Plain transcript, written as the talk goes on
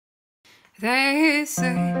They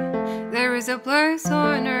say there is a place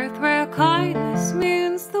on earth where kindness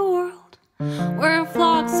means the world, where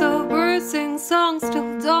flocks of birds sing songs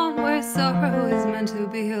till dawn, where sorrow is meant to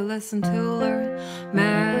be a lesson to learn.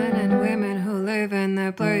 Men and women who live in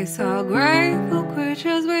that place are grateful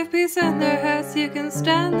creatures with peace in their heads. You can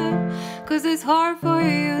stand them, 'cause it's hard for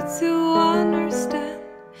you to understand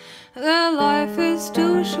that life is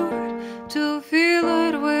too short to feel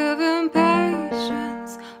it with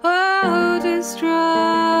impatience or distress.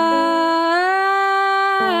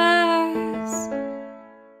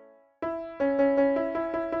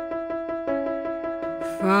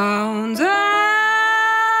 Foundation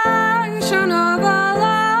of our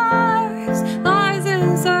lives lies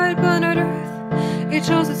inside planet Earth. It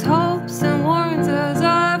shows its hopes and warns us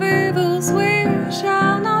of evils we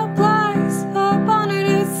shall not place upon it.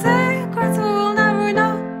 Its secrets we will never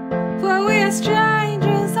know, for we are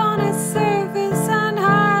strangers on its surface and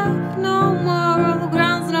have no moral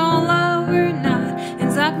grounds, no love. We're not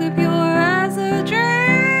exactly pure as a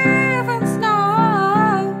driven snow.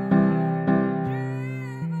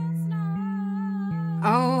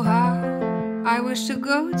 Oh, how I wish to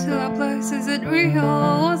go to a place. Is it real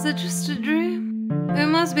or was it just a dream? It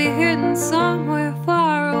must be hidden somewhere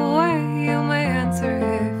far away. You may answer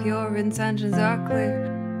if your intentions are clear.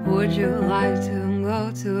 Would you like to go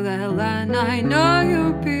to that land? I know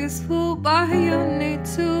you're peaceful, but you need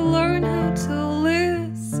to learn how to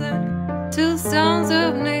listen to sounds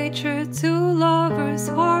of nature, to lovers'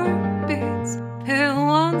 heartbeats. And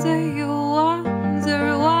one day you'll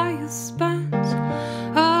wonder why you spent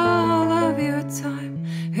all of your time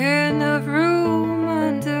in a room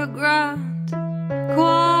underground,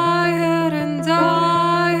 quiet and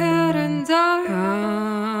quiet and dark.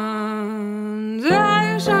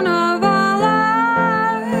 Foundation of our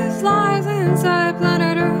lives lies inside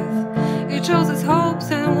planet Earth. It shows its hopes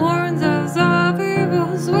and warns us of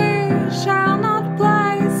evils we shall not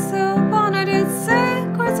place upon it. Its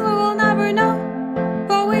secrets we will never know,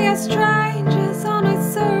 for we are strangers on its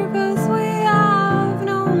surface. We have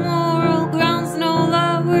no moral grounds, no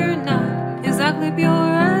love. We're not exactly pure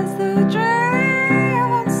as the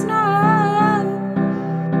driven snow.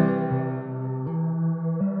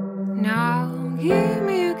 Now give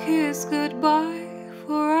me a kiss goodbye,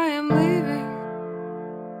 for I am leaving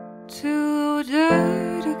to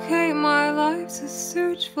dedicate my life to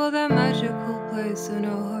search for that magical place in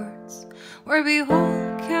our hearts, where we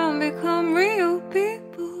all can become real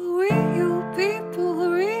people, real people,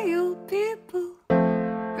 real people,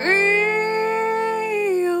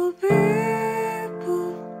 real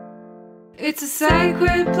people. It's a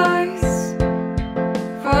sacred place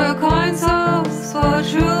for kind souls, for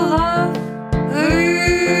true love.